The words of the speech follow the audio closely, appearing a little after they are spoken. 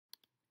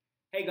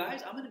Hey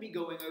guys, I'm going to be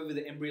going over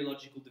the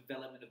embryological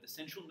development of the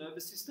central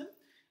nervous system,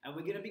 and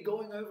we're going to be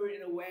going over it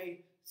in a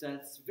way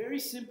that's very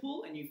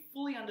simple and you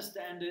fully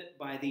understand it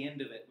by the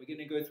end of it. We're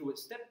going to go through it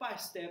step by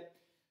step.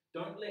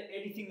 Don't let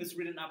anything that's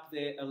written up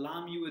there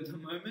alarm you at the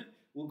moment.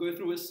 We'll go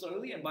through it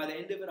slowly, and by the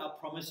end of it, I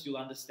promise you'll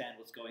understand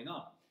what's going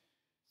on.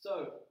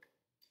 So,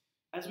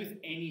 as with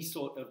any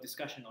sort of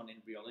discussion on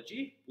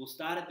embryology, we'll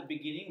start at the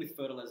beginning with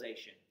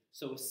fertilization.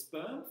 So a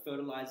sperm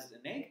fertilizes an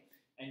egg,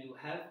 and you'll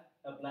have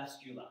a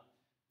blastula.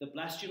 The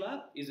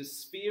blastula is a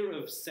sphere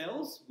of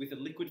cells with a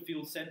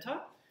liquid-filled center,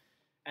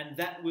 and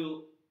that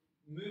will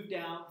move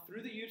down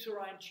through the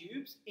uterine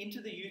tubes into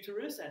the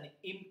uterus and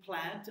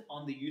implant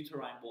on the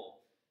uterine wall.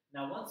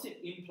 Now, once it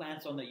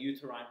implants on the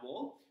uterine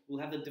wall, we'll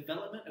have the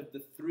development of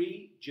the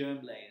three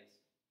germ layers: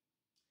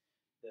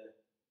 the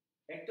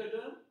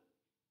ectoderm,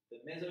 the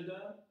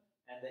mesoderm,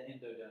 and the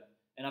endoderm.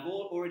 And I've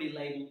already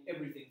labeled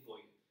everything for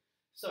you.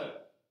 So,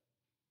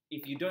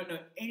 if you don't know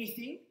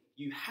anything,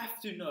 you have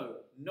to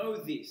know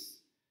this.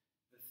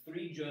 The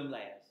three germ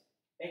layers: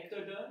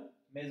 ectoderm,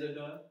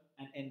 mesoderm,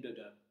 and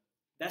endoderm.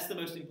 That's the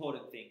most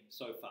important thing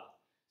so far.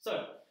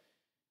 So,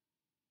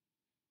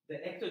 the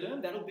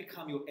ectoderm, that'll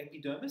become your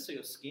epidermis, so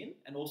your skin,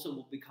 and also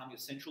will become your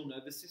central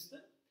nervous system.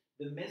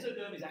 The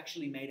mesoderm is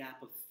actually made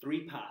up of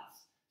three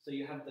parts. So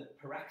you have the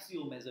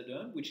paraxial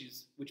mesoderm,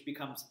 which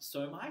becomes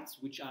somites,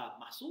 which are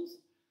muscles.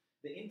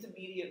 The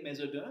intermediate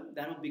mesoderm,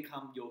 that'll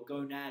become your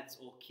gonads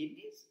or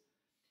kidneys.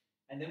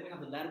 And then we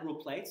have the lateral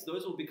plates.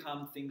 Those will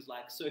become things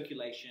like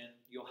circulation,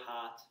 your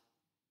heart.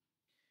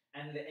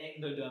 And the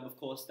endoderm, of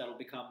course, that'll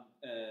become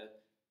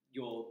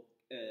your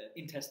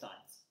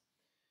intestines.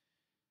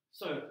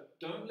 So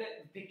don't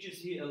let the pictures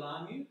here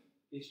alarm you.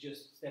 It's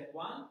just step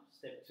 1,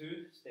 step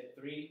 2, step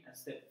 3, and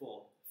step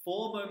 4.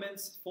 4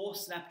 moments, 4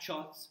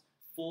 snapshots,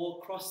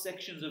 4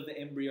 cross-sections of the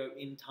embryo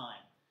in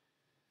time.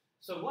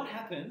 So what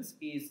happens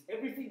is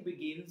everything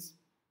begins,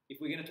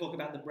 if we're going to talk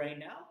about the brain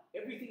now,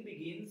 everything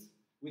begins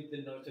with the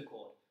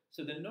notochord.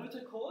 So the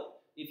notochord,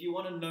 if you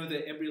want to know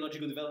the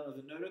embryological development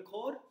of the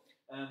notochord,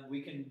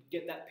 we can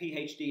get that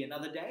PhD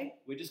another day.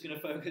 We're just going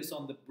to focus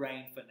on the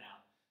brain for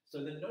now.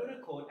 So the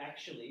notochord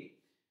actually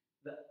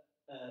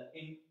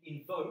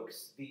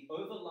invokes the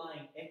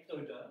overlying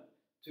ectoderm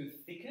to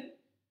thicken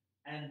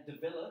and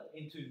develop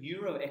into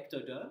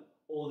neuroectoderm,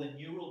 or the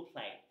neural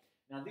plate.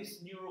 Now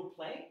this neural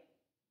plate,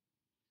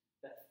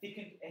 that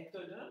thickened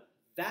ectoderm,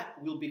 that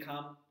will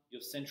become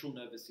your central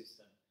nervous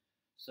system.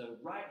 So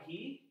right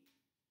here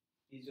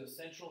is your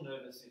central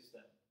nervous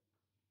system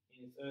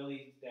in its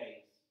early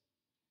days.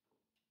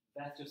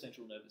 That's your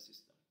central nervous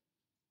system.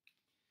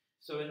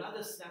 So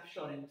another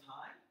snapshot in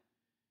time,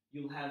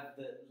 you'll have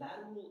the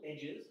lateral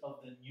edges of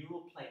the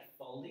neural plate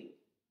folding,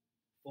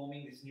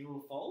 forming this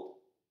neural fold.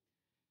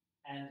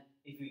 And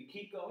if we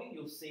keep going,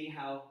 you'll see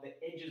how the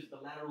edges, the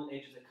lateral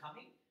edges are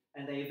coming,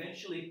 and they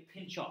eventually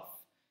pinch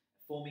off,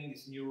 forming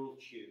this neural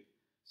tube.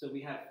 So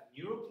we have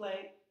neural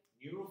plate,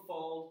 neural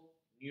fold,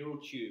 neural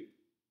tube.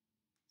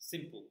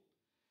 Simple.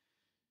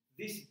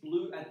 This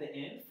blue at the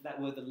end,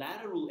 that were the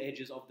lateral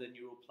edges of the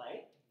neural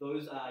plate,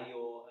 those are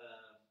your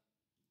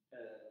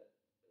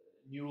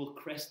neural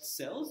crest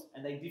cells,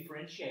 and they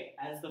differentiate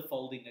as the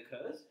folding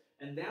occurs,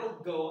 and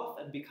they'll go off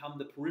and become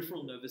the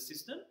peripheral nervous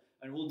system,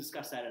 and we'll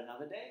discuss that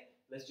another day.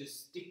 Let's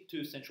just stick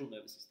to central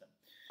nervous system.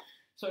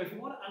 So if you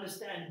want to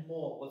understand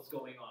more what's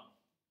going on,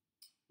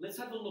 let's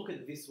have a look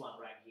at this one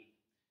right here.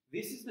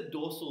 This is the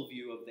dorsal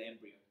view of the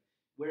embryo,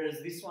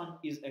 whereas this one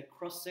is a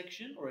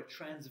cross-section or a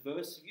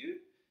transverse view.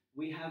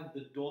 We have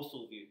the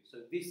dorsal view. So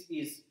this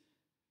is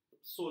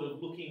sort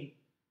of looking,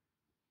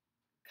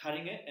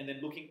 cutting it and then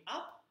looking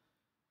up,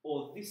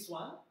 or this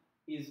one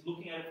is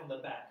looking at it from the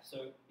back.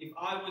 So if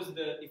I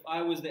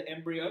was the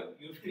embryo,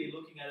 you'd be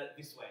looking at it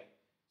this way.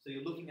 So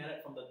you're looking at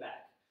it from the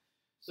back.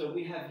 So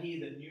we have here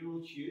the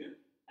neural tube,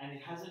 and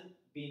it hasn't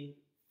been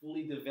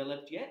fully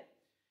developed yet.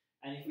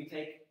 And if we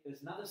take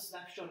another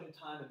snapshot in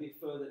time a bit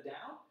further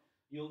down,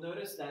 you'll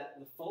notice that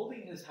the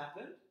folding has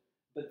happened,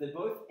 but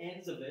both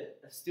ends of it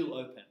are still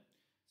open.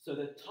 So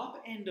the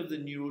top end of the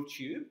neural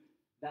tube,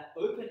 that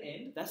open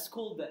end, that's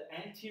called the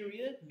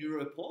anterior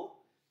neuropore,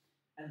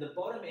 and the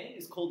bottom end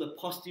is called the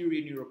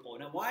posterior neuropore.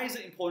 Now, why is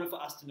it important for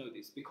us to know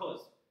this?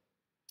 Because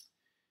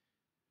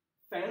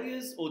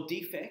failures or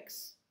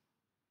defects,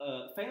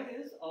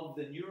 failures of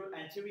the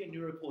anterior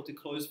neuropore to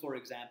close, for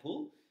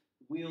example,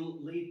 will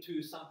lead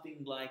to something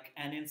like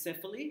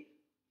anencephaly,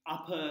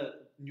 upper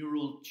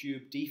neural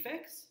tube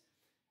defects,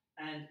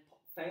 and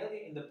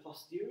failure in the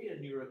posterior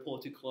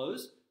neuropore to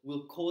close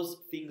will cause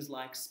things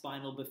like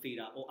spinal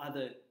bifida or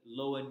other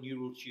lower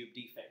neural tube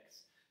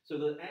defects. So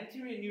the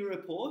anterior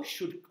neuropore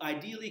should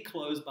ideally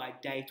close by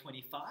day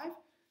 25,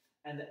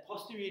 and the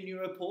posterior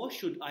neuropore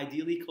should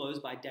ideally close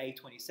by day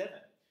 27.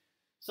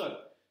 So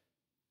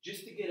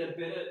just to get a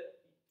better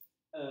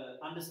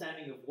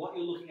understanding of what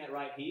you're looking at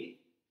right here,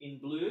 in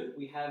blue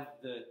we have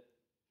the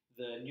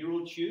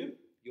neural tube,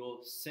 your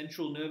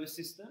central nervous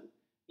system.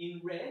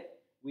 In red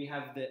we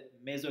have the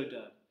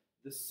mesoderm,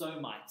 the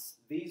somites.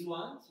 These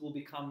ones will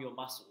become your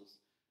muscles.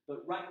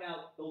 But right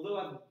now, although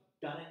I've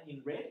done it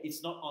in red,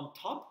 it's not on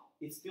top,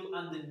 it's still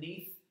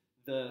underneath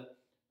the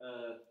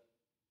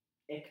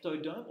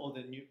ectoderm or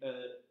the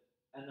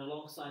and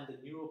alongside the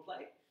neural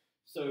plate.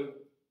 So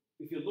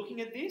if you're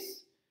looking at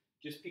this,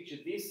 just picture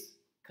this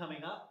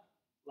coming up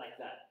like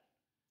that.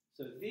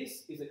 So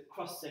this is a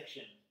cross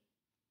section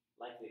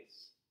like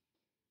this.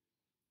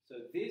 So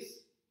this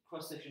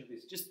cross section of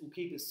this, just we'll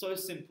keep it so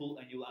simple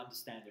and you'll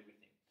understand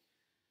everything.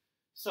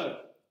 So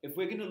if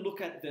we're going to look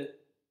at the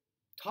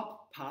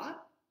top part,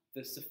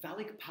 the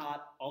cephalic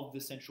part of the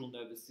central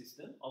nervous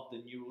system, of the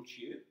neural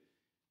tube,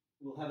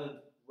 we'll have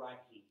it right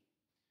here.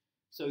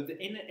 So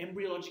in the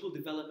embryological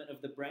development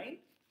of the brain,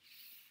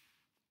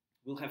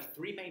 we'll have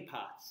three main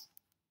parts: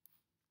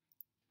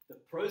 the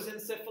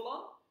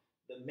prosencephalon,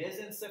 the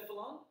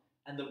mesencephalon,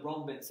 and the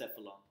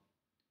rhombencephalon.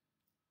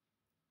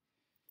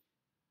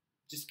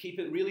 Just keep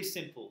it really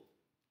simple.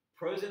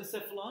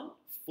 Prosencephalon,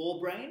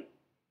 forebrain;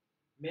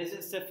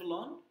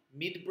 mesencephalon,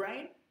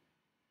 midbrain;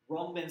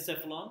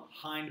 rhombencephalon,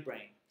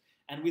 hindbrain.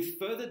 And with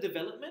further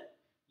development,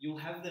 you'll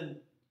have them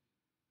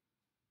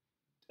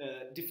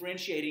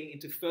differentiating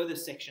into further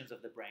sections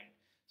of the brain.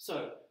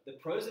 So the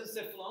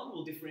prosencephalon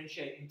will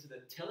differentiate into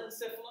the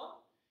telencephalon,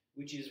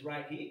 which is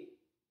right here,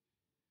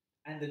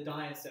 and the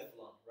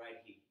diencephalon right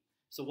here.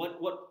 So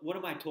what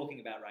am I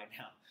talking about right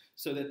now?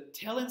 So the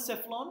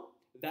telencephalon,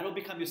 that'll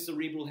become your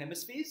cerebral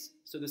hemispheres.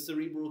 So the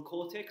cerebral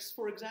cortex,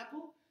 for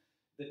example.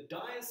 The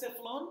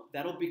diencephalon,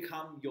 that'll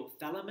become your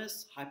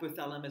thalamus,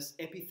 hypothalamus,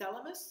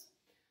 epithalamus.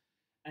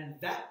 And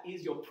that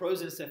is your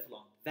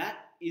prosencephalon. That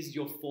is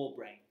your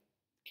forebrain.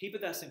 Keep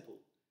it that simple.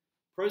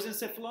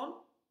 Prosencephalon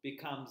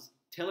becomes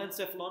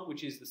telencephalon,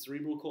 which is the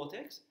cerebral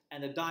cortex,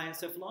 and the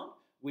diencephalon,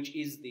 which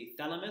is the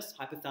thalamus,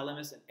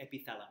 hypothalamus, and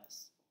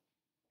epithalamus.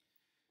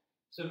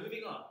 So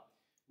moving on,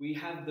 we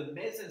have the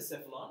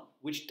mesencephalon,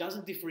 which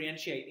doesn't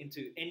differentiate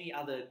into any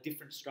other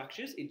different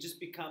structures. It just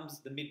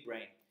becomes the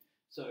midbrain.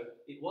 So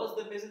it was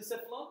the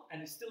mesencephalon,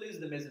 and it still is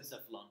the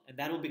mesencephalon, and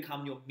that will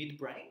become your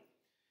midbrain.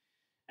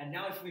 And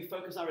now if we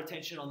focus our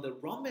attention on the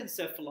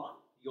rhombencephalon,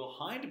 your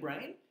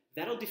hindbrain,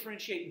 that'll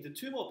differentiate into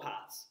two more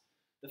parts.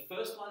 The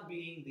first one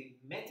being the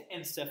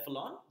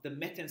metencephalon,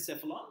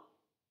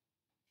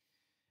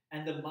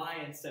 and the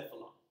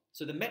myencephalon.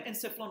 So the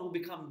metencephalon will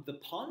become the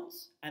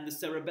pons and the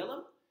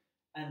cerebellum,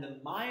 and the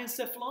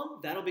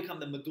myencephalon, that'll become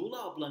the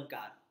medulla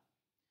oblongata.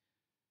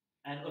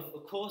 And of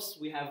course,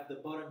 we have the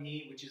bottom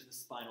here, which is the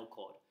spinal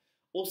cord.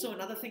 Also,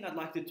 another thing I'd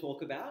like to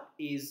talk about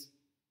is,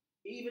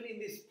 even in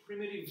this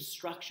primitive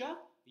structure,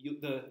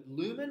 the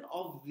lumen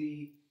of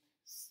the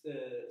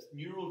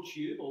neural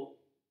tube, or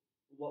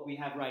what we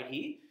have right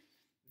here,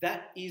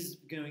 that is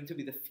going to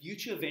be the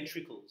future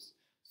ventricles.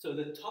 So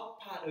the top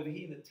part over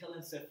here in the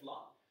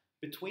telencephalon,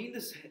 between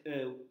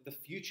the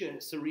future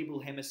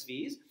cerebral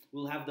hemispheres,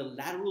 we'll have the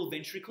lateral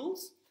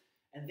ventricles,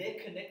 and they're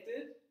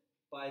connected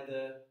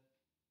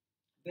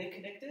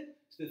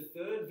to the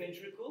third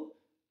ventricle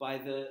by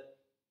the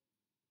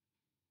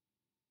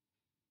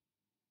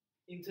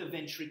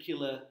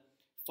interventricular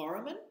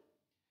foramen.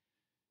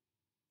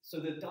 So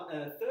the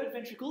third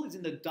ventricle is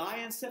in the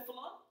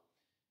diencephalon,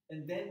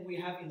 and then we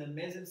have in the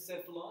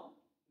mesencephalon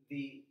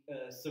the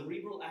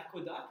cerebral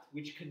aqueduct,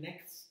 which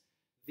connects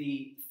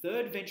the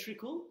third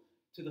ventricle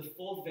to the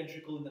fourth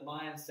ventricle in the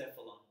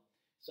myencephalon.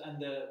 So,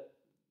 and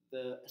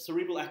the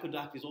cerebral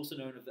aqueduct is also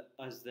known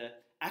as the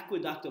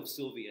aqueduct of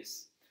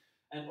Sylvius.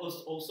 And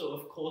also,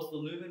 of course, the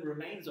lumen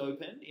remains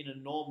open in a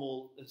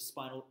normal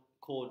spinal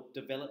cord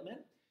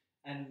development,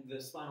 and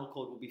the spinal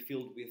cord will be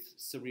filled with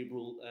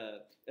cerebral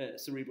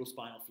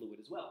spinal fluid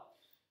as well.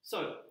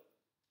 So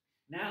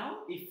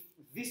now, if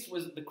this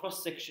was the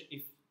cross section,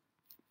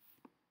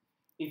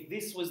 if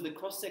this was the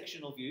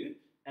cross-sectional view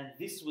and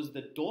this was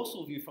the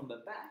dorsal view from the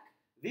back,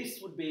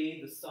 this would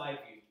be the side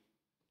view.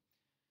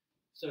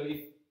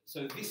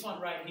 So this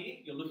one right here,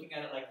 you're looking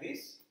at it like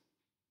this.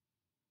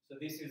 So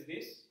this is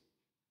this.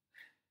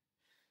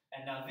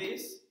 And now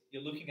this,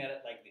 you're looking at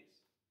it like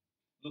this.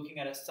 Looking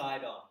at it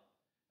side on.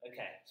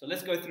 Okay, so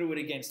let's go through it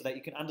again so that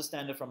you can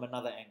understand it from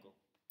another angle.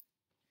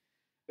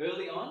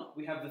 Early on,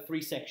 we have the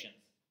three sections: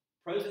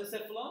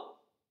 prosencephalon,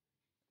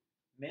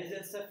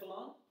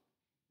 mesencephalon,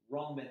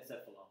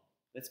 rhombencephalon.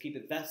 Let's keep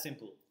it that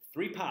simple.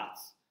 Three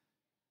parts: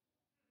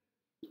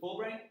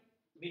 forebrain,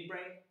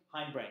 midbrain,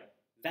 hindbrain.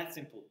 That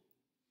simple.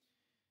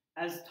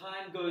 As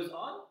time goes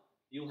on,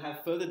 you'll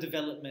have further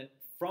development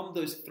from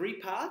those three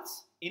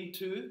parts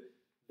into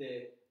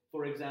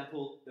for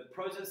example, the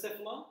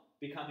prosencephalon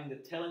becoming the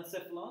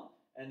telencephalon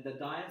and the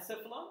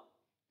diencephalon,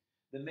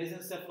 the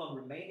mesencephalon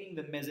remaining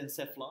the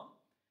mesencephalon,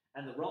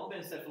 and the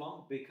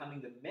rhombencephalon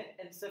becoming the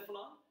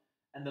metencephalon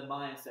and the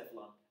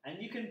myencephalon.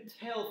 And you can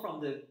tell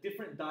from the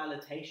different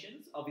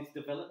dilatations of its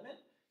development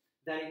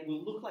that it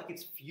will look like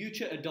its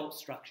future adult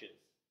structures.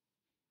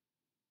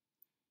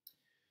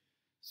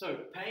 So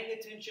paying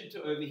attention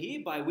to over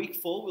here, by week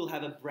 4 we'll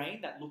have a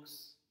brain that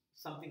looks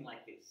something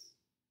like this.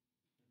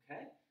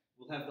 Okay?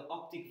 We'll have the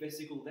optic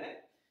vesicle there.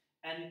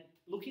 And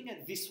looking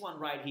at this one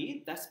right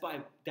here, that's by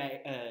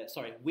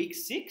week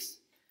 6.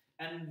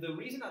 And the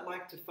reason I'd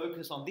like to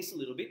focus on this a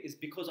little bit is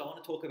because I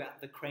want to talk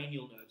about the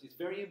cranial nerves. It's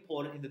very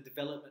important in the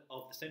development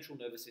of the central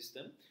nervous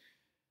system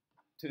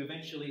to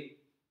eventually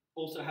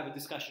also have a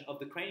discussion of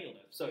the cranial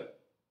nerve. So,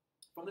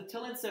 from the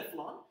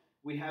telencephalon,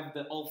 we have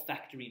the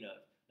olfactory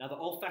nerve. Now, the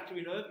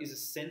olfactory nerve is a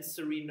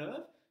sensory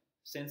nerve,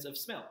 sense of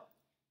smell.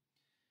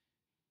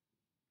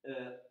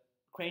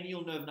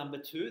 Cranial nerve number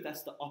 2,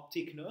 that's the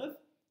optic nerve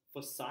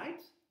for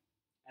sight,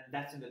 and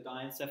that's in the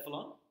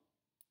diencephalon.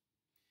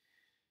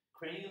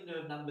 Cranial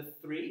nerve number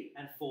 3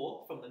 and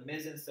 4 from the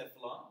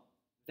mesencephalon,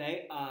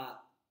 they are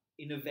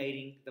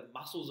innervating the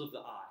muscles of the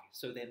eye,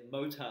 so they're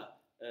motor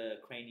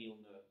cranial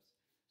nerves.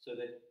 So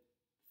the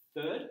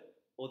third,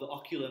 or the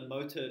ocular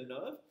motor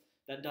nerve,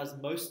 that does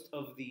most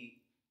of the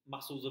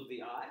muscles of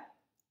the eye.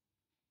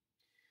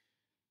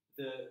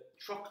 The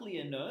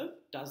trochlear nerve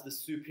does the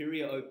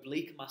superior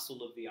oblique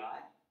muscle of the eye.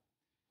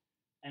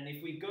 And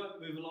if we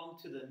move along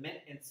to the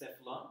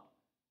metencephalon,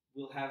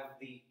 we'll have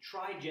the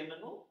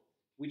trigeminal,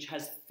 which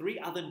has 3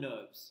 other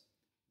nerves.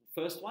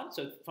 First one,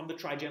 so from the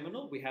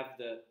trigeminal, we have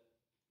the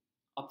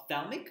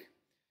ophthalmic,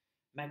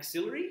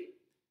 maxillary,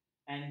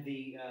 and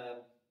the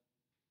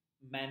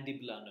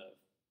mandibular nerve.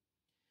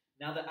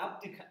 Now, the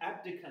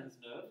abducens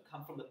nerve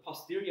come from the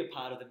posterior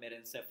part of the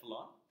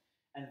metencephalon,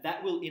 and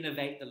that will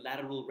innervate the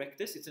lateral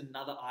rectus. It's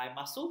another eye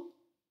muscle.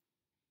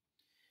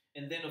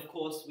 And then, of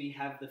course, we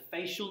have the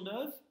facial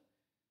nerve,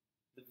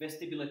 the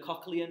vestibular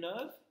cochlear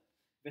nerve.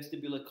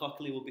 Vestibular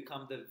cochlear will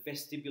become the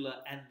vestibular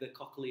and the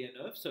cochlear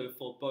nerve, so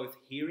for both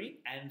hearing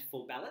and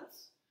for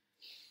balance.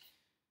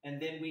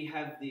 And then we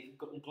have the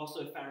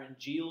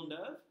glossopharyngeal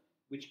nerve,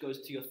 which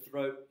goes to your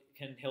throat,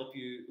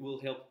 will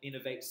help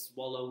innervate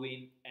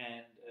swallowing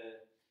and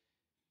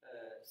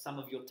some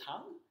of your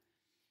tongue.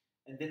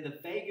 And then the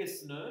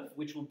vagus nerve,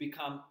 which will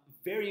become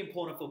very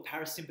important for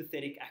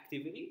parasympathetic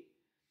activity,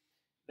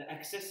 the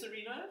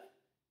accessory nerve,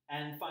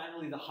 and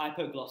finally the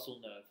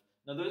hypoglossal nerve.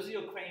 Now, those are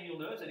your cranial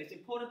nerves, and it's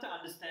important to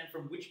understand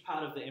from which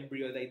part of the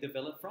embryo they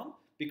develop from,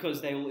 because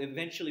they will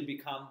eventually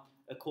become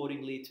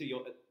accordingly to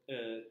your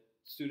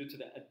suited to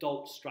the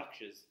adult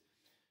structures.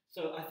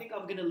 So I think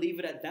I'm going to leave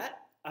it at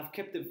that. I've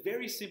kept it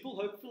very simple.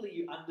 Hopefully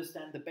you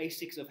understand the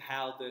basics of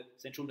how the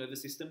central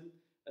nervous system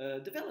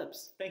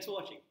develops. Thanks for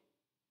watching.